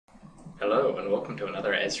Hello and welcome to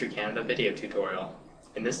another Esri Canada video tutorial.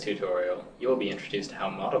 In this tutorial, you will be introduced to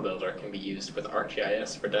how ModelBuilder can be used with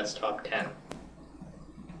ArcGIS for Desktop 10.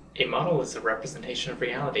 A model is a representation of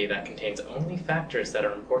reality that contains only factors that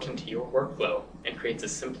are important to your workflow and creates a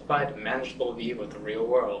simplified, manageable view of the real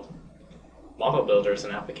world. ModelBuilder is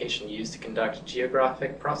an application used to conduct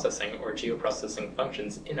geographic processing or geoprocessing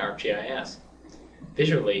functions in ArcGIS.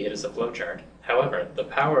 Visually, it is a flowchart. However, the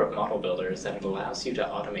power of ModelBuilder is that it allows you to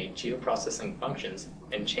automate geoprocessing functions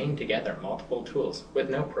and chain together multiple tools with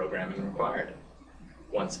no programming required.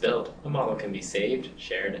 Once built, a model can be saved,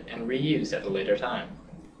 shared, and reused at a later time.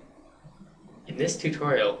 In this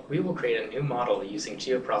tutorial, we will create a new model using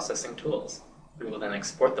geoprocessing tools. We will then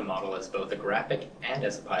export the model as both a graphic and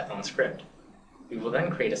as a Python script. We will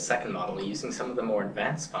then create a second model using some of the more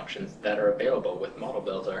advanced functions that are available with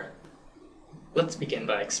ModelBuilder. Let's begin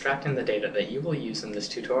by extracting the data that you will use in this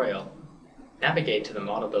tutorial. Navigate to the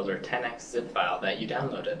ModelBuilder 10x zip file that you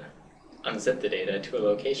downloaded. Unzip the data to a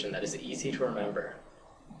location that is easy to remember.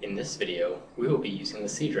 In this video, we will be using the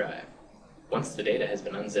C drive. Once the data has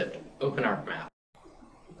been unzipped, open ArcMap.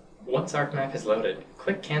 Once ArcMap is loaded,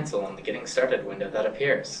 click Cancel on the Getting Started window that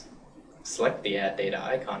appears. Select the Add Data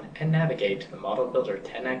icon and navigate to the ModelBuilder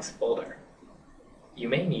 10x folder. You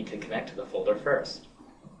may need to connect to the folder first.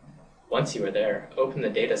 Once you are there, open the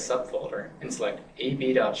Data subfolder and select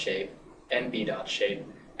ab.shape, mb.shape,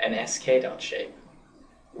 and sk.shape.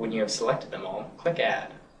 When you have selected them all, click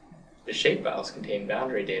Add. The shapefiles contain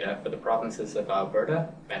boundary data for the provinces of Alberta,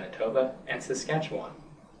 Manitoba, and Saskatchewan.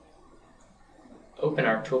 Open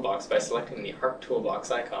ArcToolbox by selecting the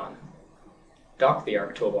ArcToolbox icon. Dock the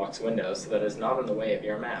ArcToolbox window so that it is not in the way of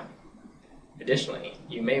your map. Additionally,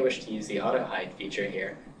 you may wish to use the Auto Hide feature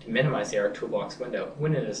here to minimize the ArcToolbox window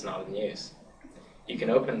when it is not in use. You can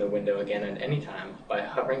open the window again at any time by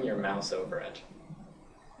hovering your mouse over it.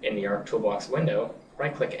 In the ArcToolbox window,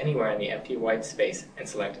 right-click anywhere in the empty white space and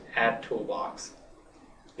select Add Toolbox.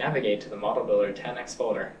 Navigate to the ModelBuilder 10x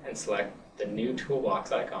folder and select the New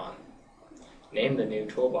Toolbox icon. Name the new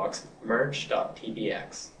toolbox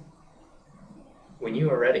Merge.tbx. When you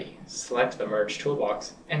are ready, select the Merge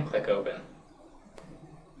Toolbox and click Open.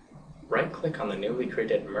 Right-click on the newly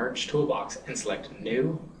created Merge Toolbox and select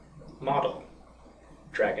New, Model.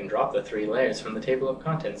 Drag and drop the three layers from the table of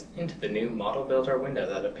contents into the new ModelBuilder window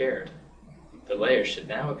that appeared. The layers should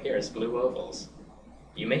now appear as blue ovals.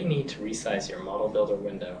 You may need to resize your ModelBuilder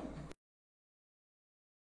window.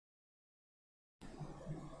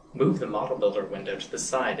 Move the ModelBuilder window to the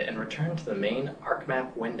side and return to the main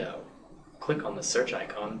ArcMap window. Click on the search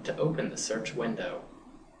icon to open the search window.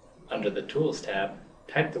 Under the Tools tab,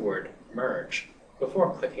 type the word Merge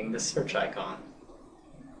before clicking the search icon.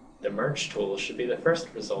 The Merge tool should be the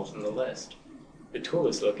first result in the list. The tool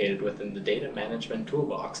is located within the Data Management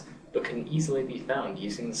toolbox, but can easily be found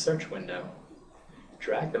using the search window.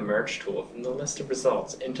 Drag the Merge tool from the list of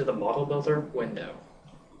results into the ModelBuilder window.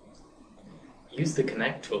 Use the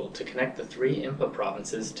Connect tool to connect the three input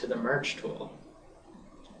provinces to the Merge tool.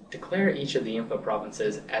 Declare each of the input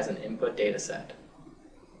provinces as an input dataset.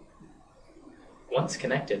 Once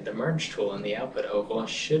connected, the Merge tool in the output oval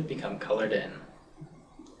should become colored in.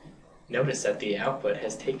 Notice that the output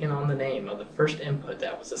has taken on the name of the first input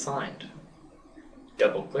that was assigned.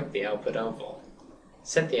 Double-click the output oval.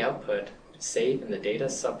 Set the output to Save in the Data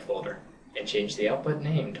subfolder and change the output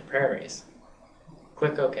name to Prairies.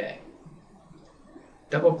 Click OK.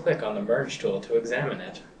 Double-click on the Merge tool to examine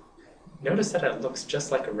it. Notice that it looks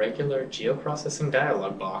just like a regular geoprocessing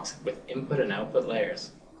dialog box with input and output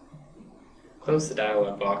layers. Close the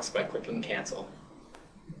dialog box by clicking Cancel.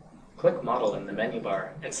 Click Model in the menu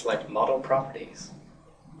bar and select Model Properties.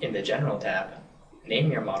 In the General tab,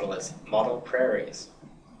 name your model as Model Prairies.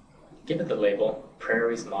 Give it the label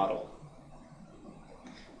Prairies Model.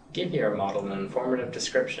 Give your model an informative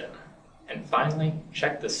description. And finally,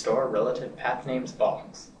 check the Store Relative Path Names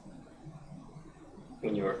box.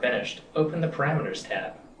 When you are finished, open the Parameters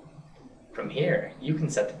tab. From here, you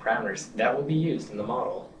can set the parameters that will be used in the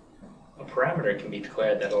model. A parameter can be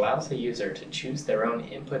declared that allows the user to choose their own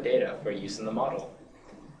input data for use in the model.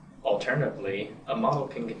 Alternatively, a model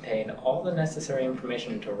can contain all the necessary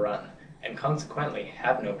information to run, and consequently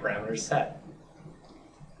have no parameters set.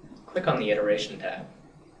 Click on the Iteration tab.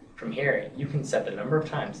 From here, you can set the number of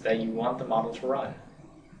times that you want the model to run.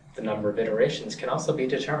 The number of iterations can also be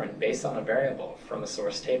determined based on a variable from a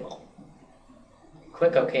source table.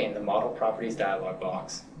 Click OK in the Model Properties dialog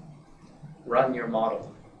box. Run your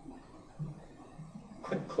model.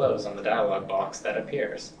 Click Close on the dialog box that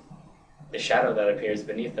appears. The shadow that appears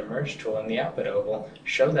beneath the Merge tool in the output oval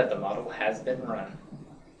shows that the model has been run.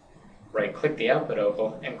 Right-click the output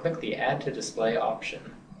oval and click the Add to Display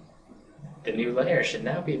option. The new layer should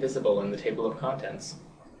now be visible in the table of contents.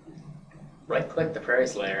 Right-click the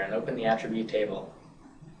Prairies layer and open the attribute table.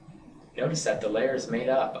 Notice that the layer is made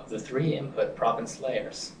up of the 3 input province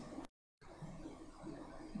layers.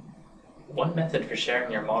 One method for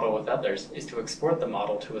sharing your model with others is to export the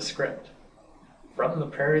model to a script. From the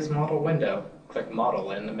Prairies model window, click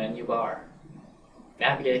Model in the menu bar.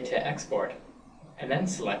 Navigate to Export, and then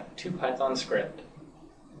select to Python script.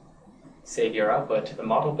 Save your output to the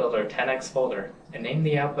ModelBuilder 10x folder and name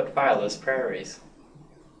the output file as Prairies.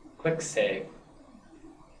 Click Save.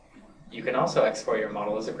 You can also export your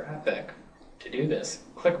model as a graphic. To do this,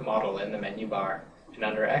 click Model in the menu bar, and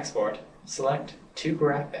under Export, select to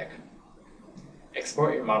Graphic.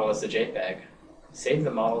 Export your model as a JPEG. Save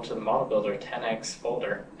the model to the ModelBuilder 10x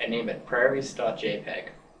folder and name it prairies.jpg.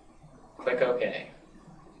 Click OK.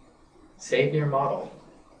 Save your model.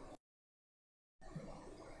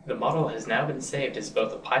 The model has now been saved as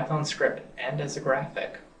both a Python script and as a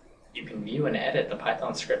graphic. You can view and edit the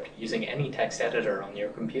Python script using any text editor on your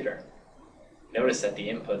computer. Notice that the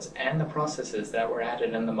inputs and the processes that were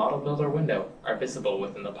added in the ModelBuilder window are visible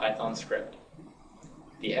within the Python script.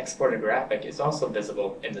 The exported graphic is also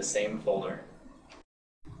visible in the same folder.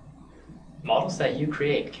 Models that you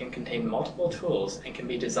create can contain multiple tools and can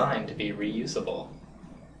be designed to be reusable.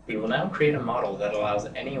 We will now create a model that allows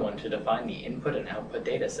anyone to define the input and output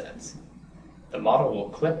datasets. The model will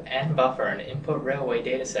clip and buffer an input railway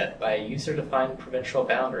dataset by a user-defined provincial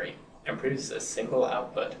boundary and produce a single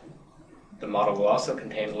output. The model will also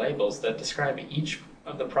contain labels that describe each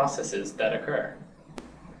of the processes that occur.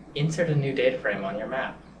 Insert a new data frame on your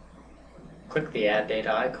map. Click the Add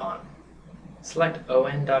Data icon. Select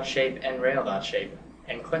on.shape and rail.shape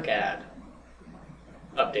and click Add.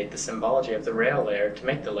 Update the symbology of the rail layer to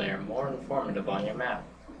make the layer more informative on your map.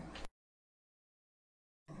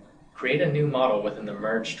 Create a new model within the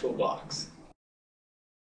Merge toolbox.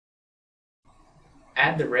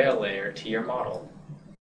 Add the rail layer to your model.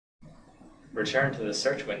 Return to the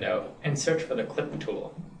search window and search for the Clip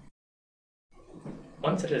tool.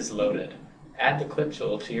 Once it is loaded, add the Clip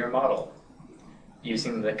tool to your model.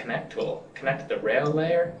 Using the Connect tool, connect the rail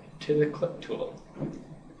layer to the Clip tool.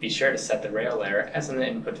 Be sure to set the rail layer as an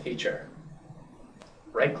input feature.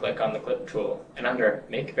 Right-click on the Clip tool and under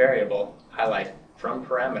Make Variable, highlight From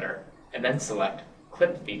Parameter and then select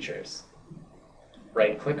Clip Features.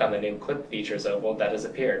 Right-click on the new Clip Features oval that has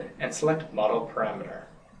appeared and select Model Parameter.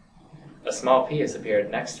 A small p has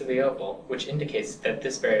appeared next to the oval, which indicates that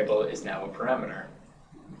this variable is now a parameter.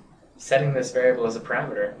 Setting this variable as a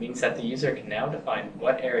parameter means that the user can now define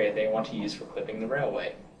what area they want to use for clipping the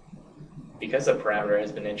railway. Because a parameter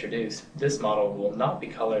has been introduced, this model will not be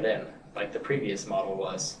colored in, like the previous model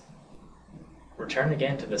was. Return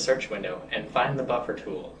again to the search window and find the Buffer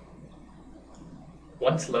tool.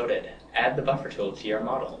 Once loaded, add the Buffer tool to your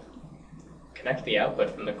model. Connect the output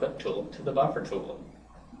from the Clip tool to the Buffer tool.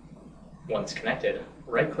 Once connected,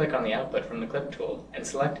 right-click on the output from the Clip tool and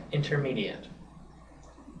select Intermediate.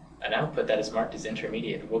 An output that is marked as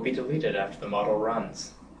intermediate will be deleted after the model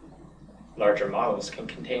runs. Larger models can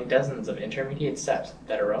contain dozens of intermediate steps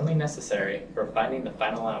that are only necessary for finding the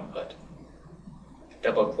final output.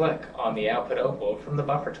 Double-click on the output oval from the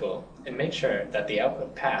Buffer tool and make sure that the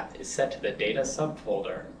output path is set to the Data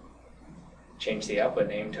subfolder. Change the output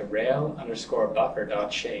name to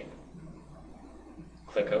rail_buffer.shape.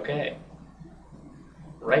 Click OK.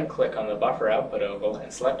 Right-click on the Buffer output oval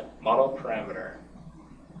and select Model Parameter.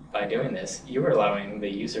 By doing this, you are allowing the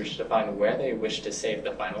user to define where they wish to save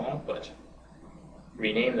the final output.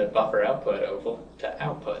 Rename the Buffer output oval to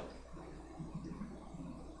Output.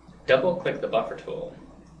 Double-click the Buffer tool.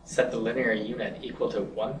 Set the linear unit equal to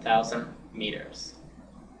 1000 meters.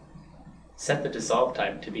 Set the dissolve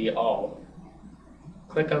type to be All.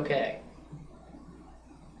 Click OK.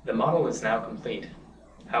 The model is now complete.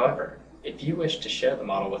 However, if you wish to share the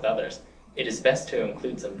model with others, it is best to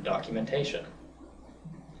include some documentation.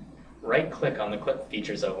 Right-click on the Clip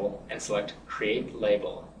Features oval and select Create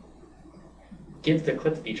Label. Give the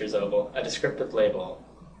Clip Features oval a descriptive label.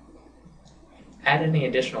 Add any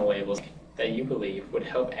additional labels that you believe would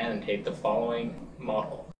help annotate the following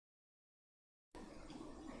model.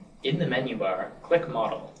 In the menu bar, click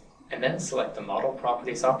Model, and then select the Model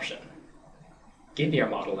Properties option. Give your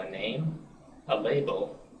model a name, a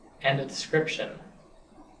label, and a description.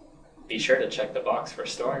 Be sure to check the box for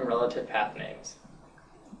storing relative path names.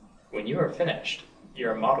 When you are finished,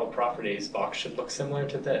 your Model Properties box should look similar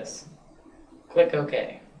to this. Click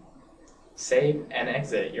OK. Save and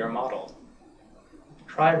exit your model.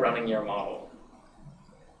 Try running your model.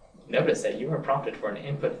 Notice that you are prompted for an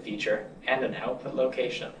input feature and an output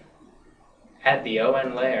location. Add the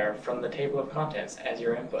ON layer from the table of contents as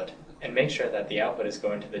your input, and make sure that the output is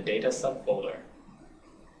going to the data subfolder.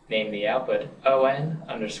 Name the output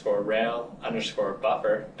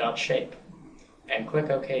on_rail_buffer.shape, and click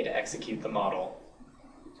OK to execute the model.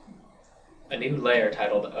 A new layer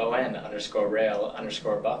titled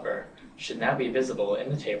on_rail_buffer should now be visible in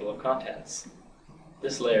the table of contents.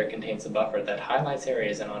 This layer contains a buffer that highlights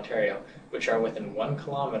areas in Ontario which are within 1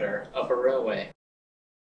 kilometer of a railway.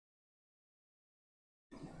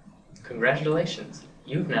 Congratulations!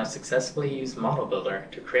 You've now successfully used ModelBuilder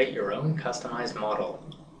to create your own customized model.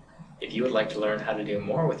 If you would like to learn how to do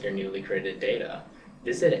more with your newly created data,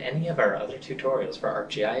 visit any of our other tutorials for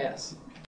ArcGIS.